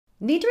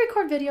Need to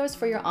record videos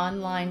for your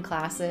online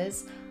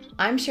classes?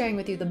 I'm sharing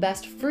with you the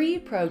best free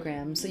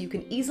program so you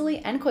can easily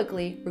and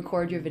quickly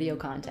record your video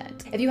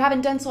content. If you haven't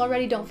done so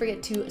already, don't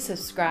forget to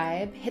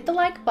subscribe, hit the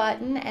like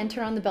button, and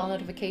turn on the bell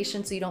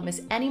notification so you don't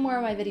miss any more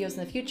of my videos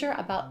in the future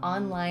about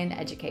online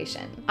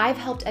education. I've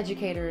helped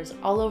educators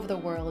all over the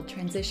world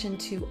transition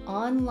to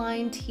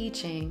online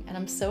teaching, and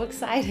I'm so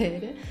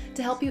excited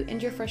to help you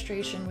end your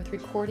frustration with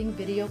recording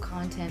video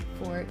content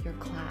for your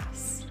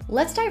class.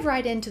 Let's dive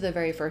right into the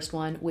very first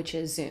one, which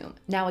is Zoom.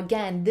 Now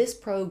again, this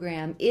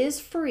program is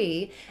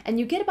free and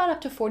you get about up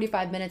to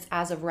 45 minutes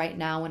as of right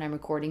now when I'm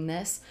recording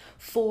this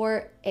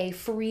for a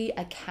free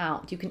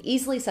account. You can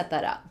easily set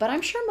that up, but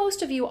I'm sure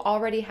most of you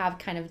already have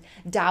kind of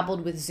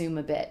dabbled with Zoom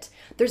a bit.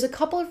 There's a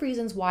couple of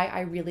reasons why I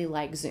really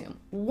like Zoom.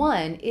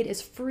 One, it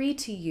is free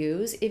to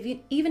use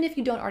even if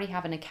you don't already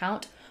have an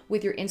account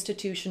with your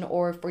institution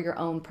or for your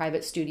own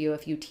private studio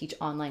if you teach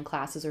online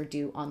classes or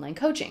do online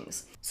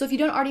coachings. So if you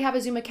don't already have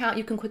a Zoom account,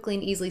 you can quickly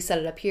and easily set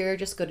it up here.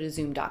 Just go to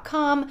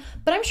zoom.com.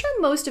 But I'm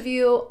sure most of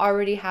you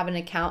already have an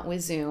account with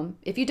Zoom.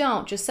 If you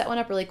don't, just set one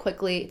up really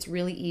quickly. It's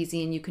really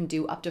easy and you can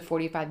do up to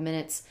 45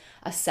 minutes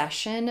a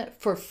session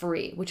for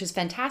free, which is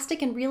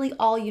fantastic and really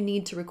all you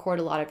need to record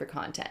a lot of your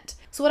content.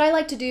 So what I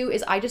like to do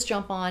is I just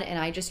jump on and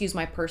I just use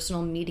my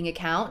personal meeting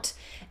account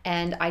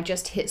and I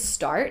just hit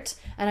start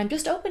and I'm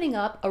just opening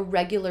up a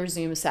regular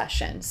Zoom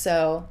session.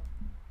 So,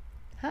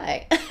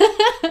 hi.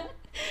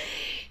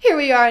 Here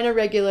we are in a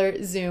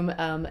regular Zoom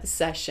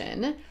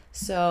session.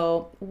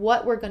 So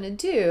what we're gonna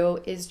do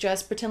is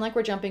just pretend like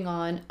we're jumping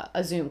on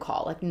a Zoom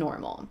call like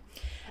normal.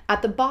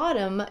 At the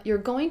bottom, you're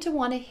going to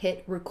wanna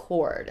hit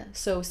record.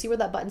 So see where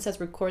that button says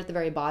record at the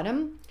very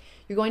bottom?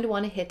 You're going to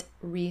want to hit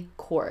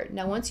record.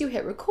 Now, once you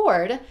hit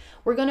record,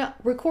 we're going to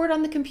record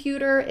on the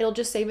computer. It'll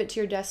just save it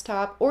to your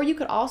desktop, or you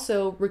could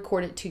also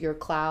record it to your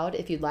cloud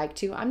if you'd like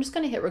to. I'm just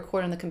going to hit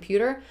record on the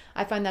computer.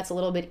 I find that's a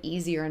little bit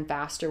easier and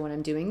faster when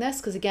I'm doing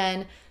this because,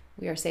 again,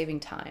 we are saving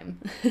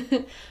time.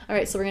 All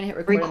right, so we're going to hit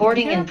record.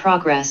 Recording in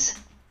progress.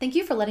 Thank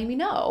you for letting me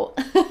know.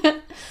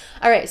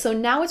 All right, so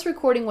now it's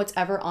recording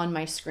whatever on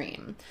my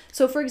screen.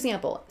 So for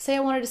example, say I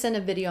wanted to send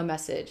a video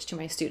message to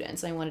my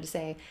students. And I wanted to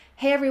say,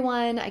 hey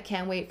everyone, I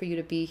can't wait for you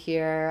to be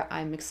here.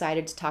 I'm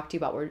excited to talk to you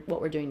about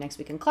what we're doing next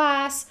week in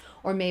class.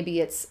 Or maybe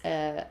it's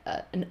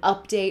an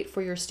update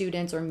for your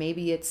students, or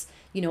maybe it's,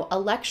 you know, a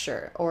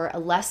lecture or a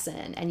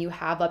lesson and you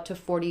have up to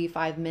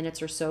 45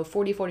 minutes or so,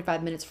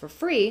 45 minutes for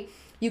free.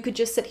 You could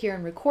just sit here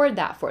and record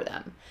that for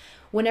them.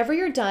 Whenever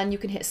you're done, you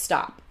can hit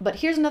stop. But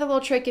here's another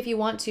little trick if you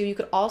want to. You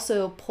could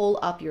also pull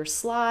up your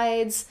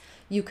slides.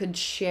 You could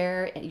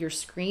share your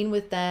screen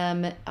with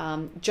them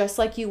just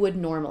like you would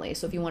normally.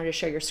 So if you wanted to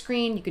share your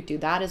screen, you could do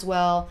that as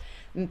well.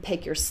 And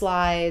pick your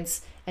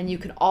slides and you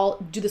can all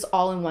do this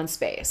all in one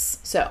space.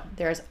 So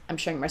I'm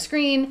sharing my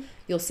screen.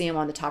 You'll see them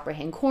on the top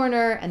right-hand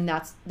corner and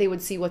they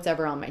would see what's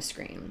ever on my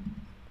screen.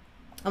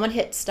 I'm gonna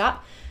hit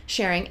stop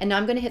sharing and now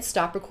I'm gonna hit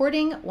stop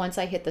recording. Once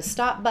I hit the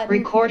stop button.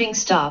 Recording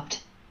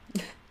stopped.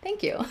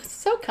 Thank you.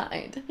 So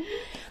kind.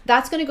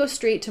 That's going to go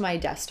straight to my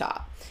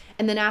desktop.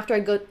 And then after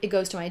it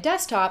goes to my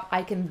desktop,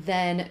 I can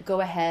then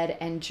go ahead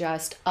and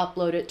just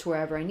upload it to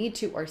wherever I need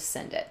to or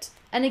send it.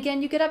 And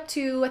again, you get up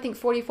to, I think,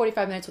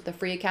 45 minutes with a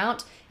free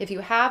account. If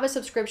you have a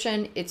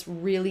subscription, it's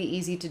really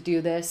easy to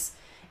do this.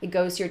 It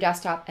goes to your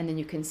desktop and then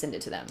you can send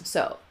it to them.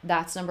 So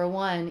that's number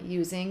one,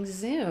 using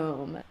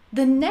Zoom.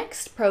 The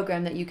next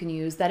program that you can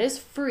use that is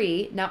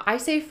free, now I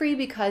say free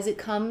because it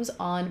comes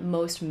on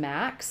most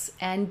Macs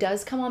and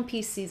does come on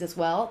PCs as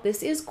well.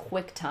 This is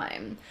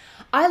QuickTime.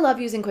 I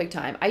love using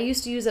QuickTime. I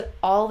used to use it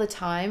all the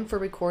time for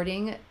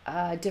recording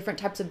different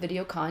types of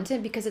video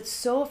content because it's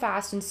so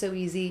fast and so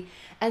easy,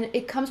 and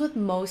it comes with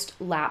most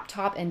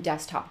laptop and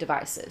desktop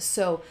devices.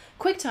 So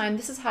QuickTime,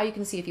 this is how you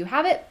can see if you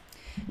have it.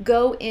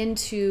 Go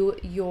into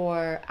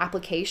your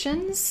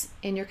applications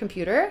in your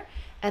computer,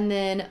 and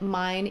then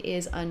mine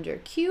is under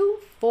Q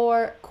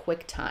for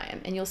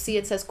QuickTime. And you'll see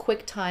it says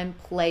QuickTime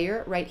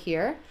Player right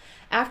here.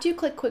 After you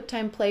click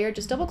QuickTime Player,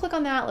 just double click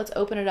on that. Let's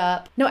open it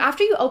up. Now,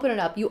 after you open it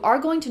up, you are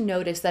going to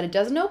notice that it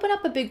doesn't open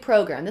up a big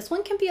program. This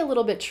one can be a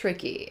little bit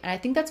tricky. And I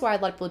think that's why a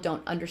lot of people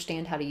don't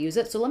understand how to use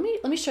it. So let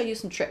me show you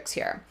some tricks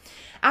here.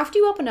 After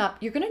you open up,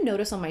 you're gonna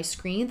notice on my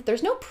screen that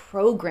there's no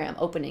program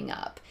opening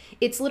up.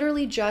 It's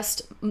literally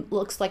just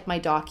looks like my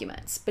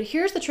documents. But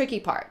here's the tricky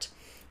part.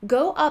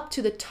 Go up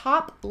to the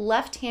top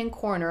left-hand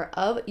corner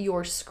of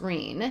your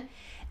screen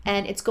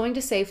and it's going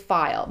to say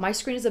file. My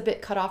screen is a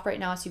bit cut off right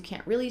now so you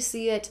can't really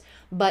see it,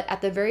 but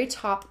at the very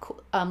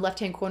top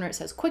left-hand corner it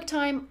says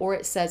QuickTime or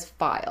it says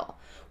file.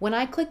 When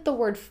I click the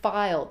word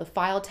file, the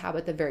file tab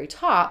at the very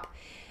top,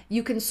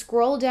 you can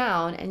scroll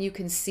down and you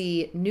can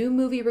see new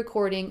movie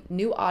recording,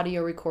 new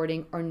audio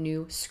recording, or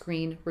new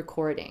screen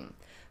recording.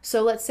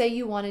 So let's say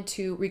you wanted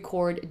to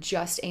record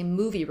just a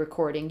movie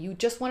recording. You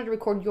just wanted to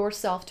record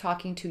yourself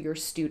talking to your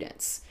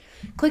students.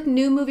 Click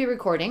new movie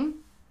recording.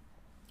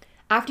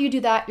 After you do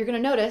that, you're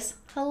going to notice,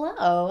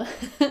 hello.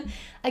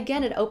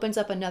 Again, it opens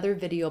up another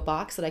video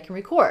box that I can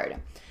record.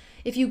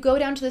 If you go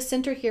down to the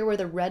center here where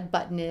the red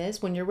button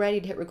is, when you're ready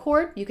to hit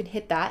record, you can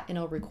hit that and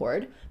it'll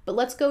record. But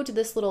let's go to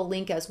this little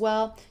link as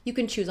well. You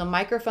can choose a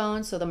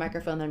microphone. So the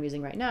microphone that I'm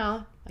using right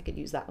now, I could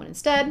use that one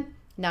instead.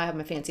 Now I have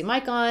my fancy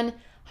mic on,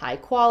 high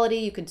quality.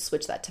 You could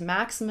switch that to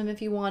maximum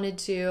if you wanted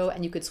to,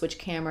 and you could switch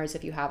cameras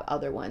if you have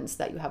other ones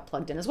that you have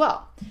plugged in as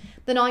well.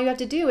 Then all you have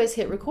to do is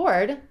hit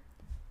record.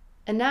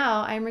 And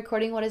now I'm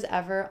recording what is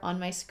ever on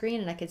my screen,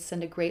 and I could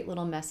send a great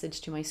little message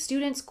to my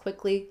students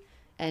quickly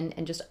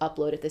and just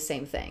upload it the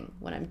same thing.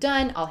 When I'm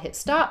done, I'll hit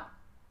stop.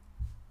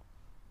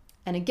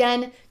 And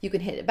again, you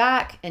can hit it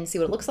back and see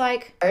what it looks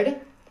like.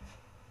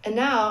 And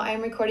now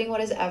I'm recording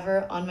what is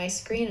ever on my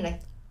screen, and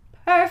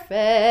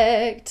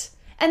perfect.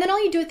 And then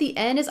all you do at the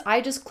end is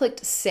I just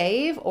clicked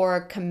save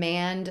or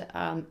Command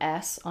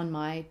S on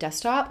my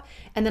desktop,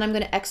 and then I'm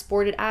going to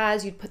export it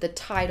as, you'd put the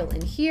title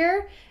in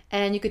here,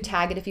 and you could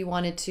tag it if you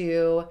wanted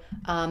to,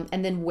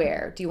 and then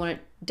where? Do you want it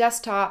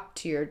desktop,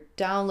 to your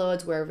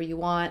downloads, wherever you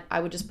want? I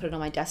would just put it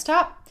on my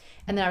desktop,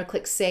 and then I would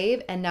click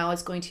save, and now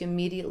it's going to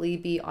immediately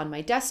be on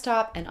my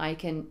desktop, and I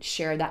can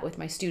share that with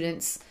my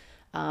students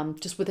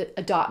just with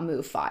a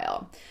 .move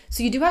file.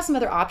 So you do have some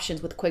other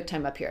options with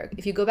QuickTime up here.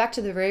 If you go back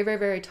to the very, very,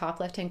 very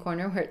top left-hand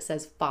corner where it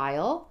says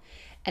File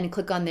and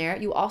click on there,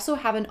 you also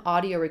have an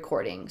audio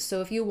recording. So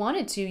if you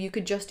wanted to, you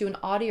could just do an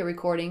audio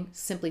recording,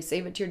 simply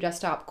save it to your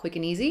desktop, quick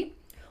and easy.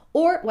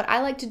 Or what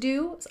I like to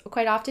do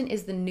quite often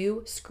is the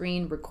new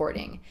screen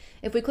recording.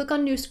 If we click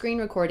on new screen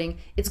recording,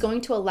 it's going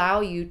to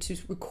allow you to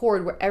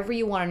record wherever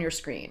you want on your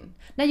screen.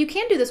 Now you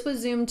can do this with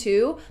Zoom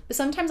too, but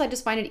sometimes I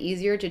just find it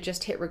easier to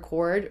just hit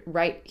record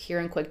right here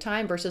in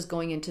QuickTime versus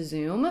going into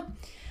Zoom.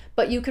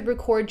 But you could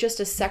record just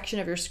a section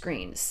of your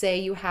screen. Say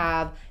you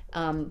have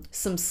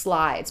some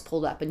slides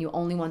pulled up and you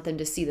only want them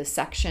to see the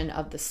section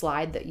of the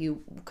slide that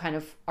you kind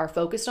of are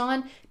focused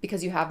on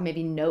because you have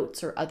maybe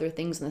notes or other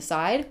things on the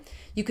side.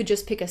 You could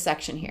just pick a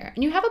section here,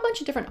 and you have a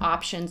bunch of different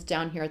options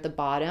down here at the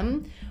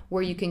bottom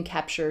where you can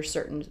capture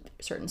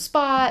certain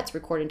spots,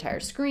 record entire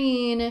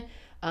screen.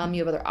 You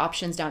have other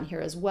options down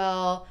here as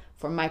well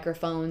for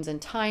microphones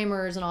and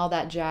timers and all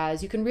that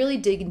jazz. You can really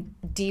dig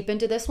deep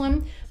into this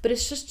one, but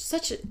it's just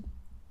such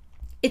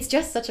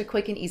a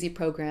quick and easy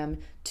program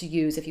to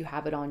use if you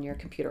have it on your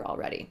computer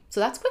already.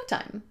 So that's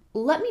QuickTime.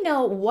 Let me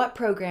know what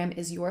program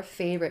is your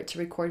favorite to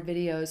record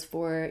videos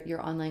for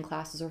your online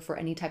classes or for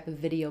any type of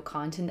video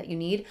content that you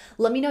need.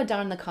 Let me know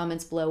down in the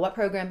comments below what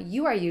program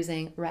you are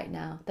using right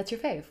now that's your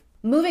fave.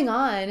 Moving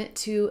on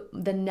to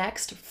the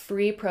next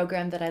free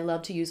program that I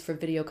love to use for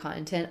video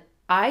content.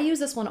 I use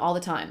this one all the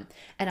time,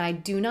 and I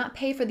do not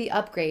pay for the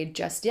upgrade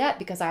just yet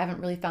because I haven't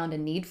really found a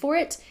need for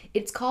it.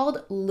 It's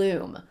called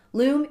Loom.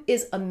 Loom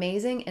is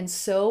amazing and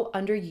so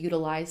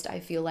underutilized, I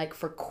feel like,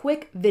 for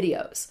quick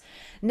videos.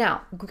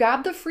 Now,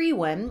 grab the free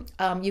one.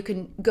 You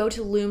can go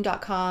to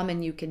loom.com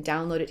and you can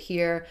download it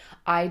here.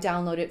 I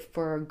download it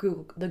for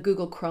the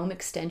Google Chrome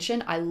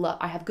extension.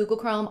 I have Google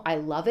Chrome. I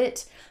love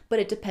it, but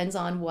it depends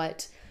on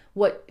what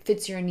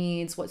fits your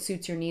needs, what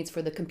suits your needs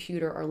for the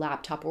computer or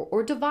laptop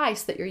or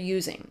device that you're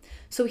using.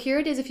 So here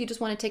it is if you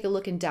just want to take a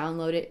look and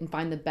download it and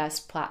find the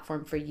best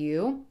platform for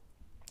you.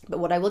 But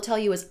what I will tell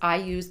you is I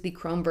use the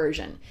Chrome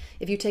version.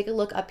 If you take a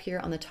look up here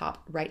on the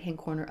top right-hand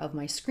corner of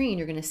my screen,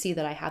 you're going to see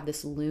that I have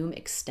this Loom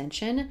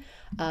extension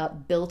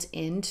built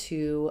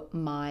into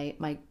my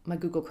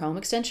Google Chrome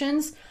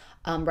extensions.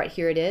 Right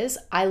here it is.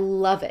 I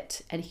love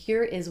it, and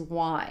here is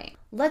why.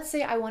 Let's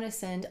say I want to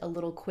send a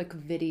little quick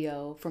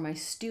video for my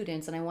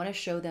students and I want to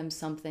show them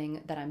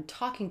something that I'm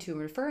talking to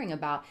and referring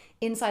about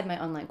inside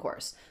my online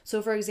course.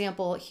 So for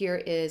example, here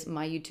is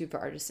my YouTube for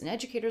Artists and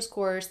Educators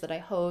course that I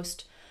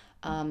host.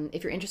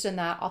 If you're interested in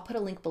that, I'll put a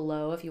link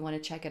below if you want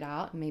to check it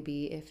out.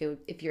 Maybe if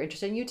you're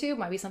interested in YouTube, it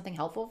might be something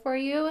helpful for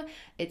you.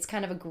 It's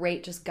kind of a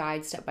great just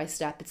guide step by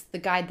step. It's the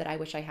guide that I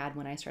wish I had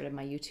when I started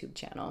my YouTube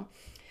channel.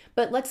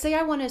 But let's say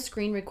I want to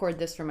screen record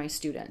this for my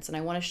students and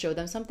I want to show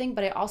them something,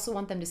 but I also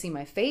want them to see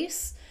my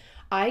face.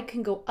 I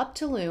can go up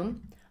to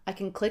Loom. I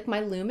can click my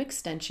Loom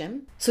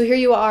extension. So here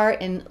you are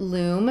in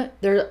Loom.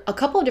 There are a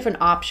couple of different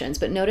options,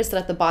 but notice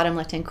that at the bottom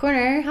left-hand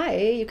corner,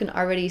 you can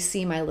already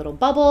see my little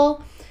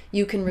bubble.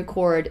 You can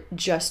record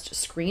just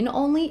screen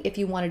only if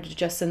you wanted to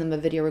just send them a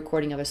video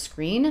recording of a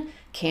screen,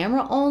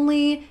 camera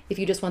only if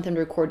you just want them to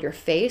record your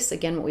face,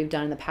 again, what we've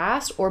done in the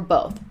past, or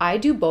both. I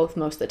do both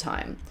most of the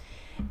time.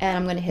 And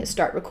I'm going to hit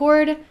start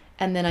record,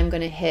 and then I'm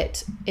going to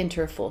hit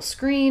enter full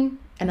screen,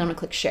 and then I'm going to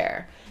click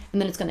share. And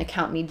then it's going to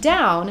count me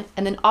down,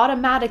 and then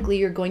automatically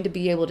you're going to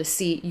be able to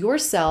see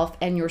yourself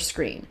and your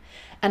screen.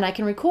 And I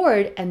can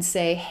record and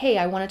say, hey,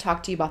 I want to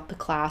talk to you about the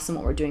class and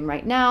what we're doing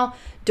right now.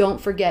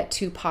 Don't forget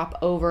to pop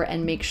over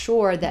and make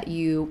sure that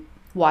you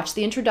watch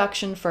the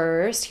introduction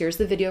first. Here's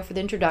the video for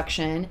the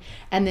introduction,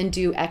 and then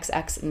do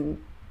XX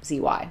and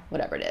ZY,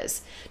 whatever it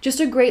is. Just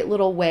a great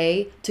little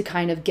way to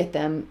kind of get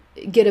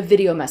a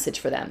video message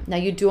for them. Now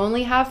you do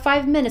only have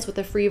 5 minutes with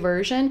the free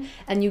version,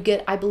 and you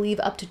get, I believe,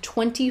 up to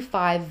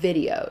 25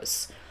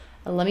 videos.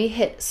 Let me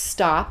hit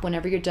stop.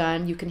 Whenever you're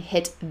done, you can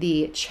hit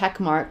the check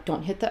mark.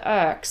 Don't hit the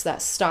X,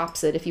 that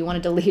stops it if you want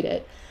to delete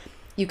it.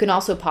 You can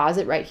also pause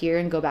it right here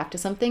and go back to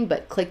something,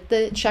 but click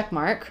the check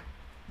mark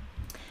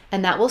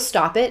and that will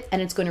stop it,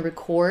 and it's going to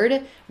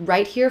record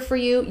right here for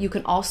you. You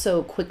can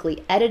also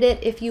quickly edit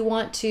it if you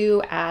want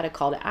to, add a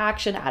call to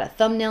action, add a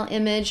thumbnail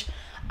image.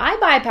 I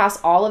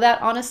bypass all of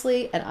that,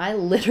 honestly, and I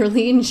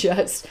literally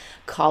just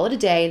call it a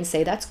day and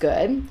say that's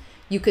good.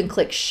 You can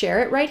click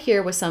share it right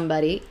here with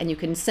somebody and you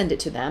can send it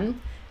to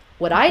them.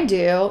 What I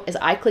do is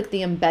I click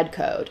the embed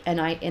code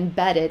and I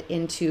embed it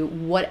into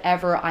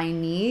whatever I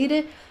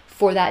need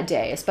for that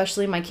day,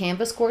 especially my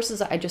Canvas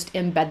courses. I just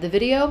embed the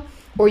video,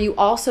 or you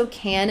also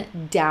can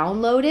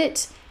download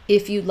it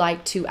if you'd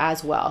like to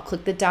as well.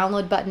 Click the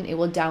download button, it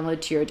will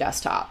download to your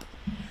desktop.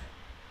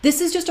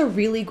 This is just a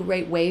really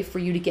great way for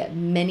you to get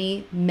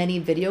many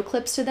video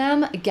clips to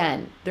them.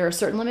 Again, there are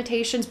certain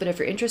limitations, but if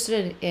you're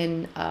interested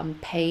in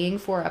paying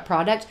for a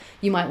product,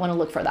 you might want to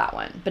look for that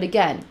one. But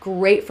again,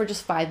 great for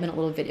just 5-minute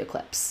little video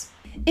clips.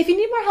 If you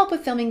need more help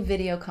with filming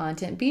video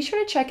content, be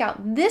sure to check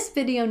out this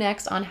video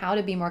next on how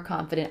to be more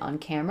confident on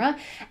camera.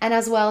 And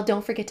as well,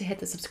 don't forget to hit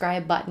the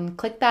subscribe button,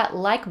 click that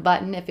like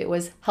button if it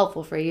was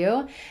helpful for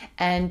you,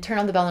 and turn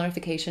on the bell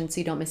notification so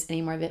you don't miss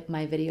any more of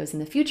my videos in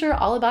the future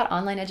all about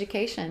online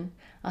education.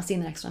 I'll see you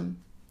in the next one.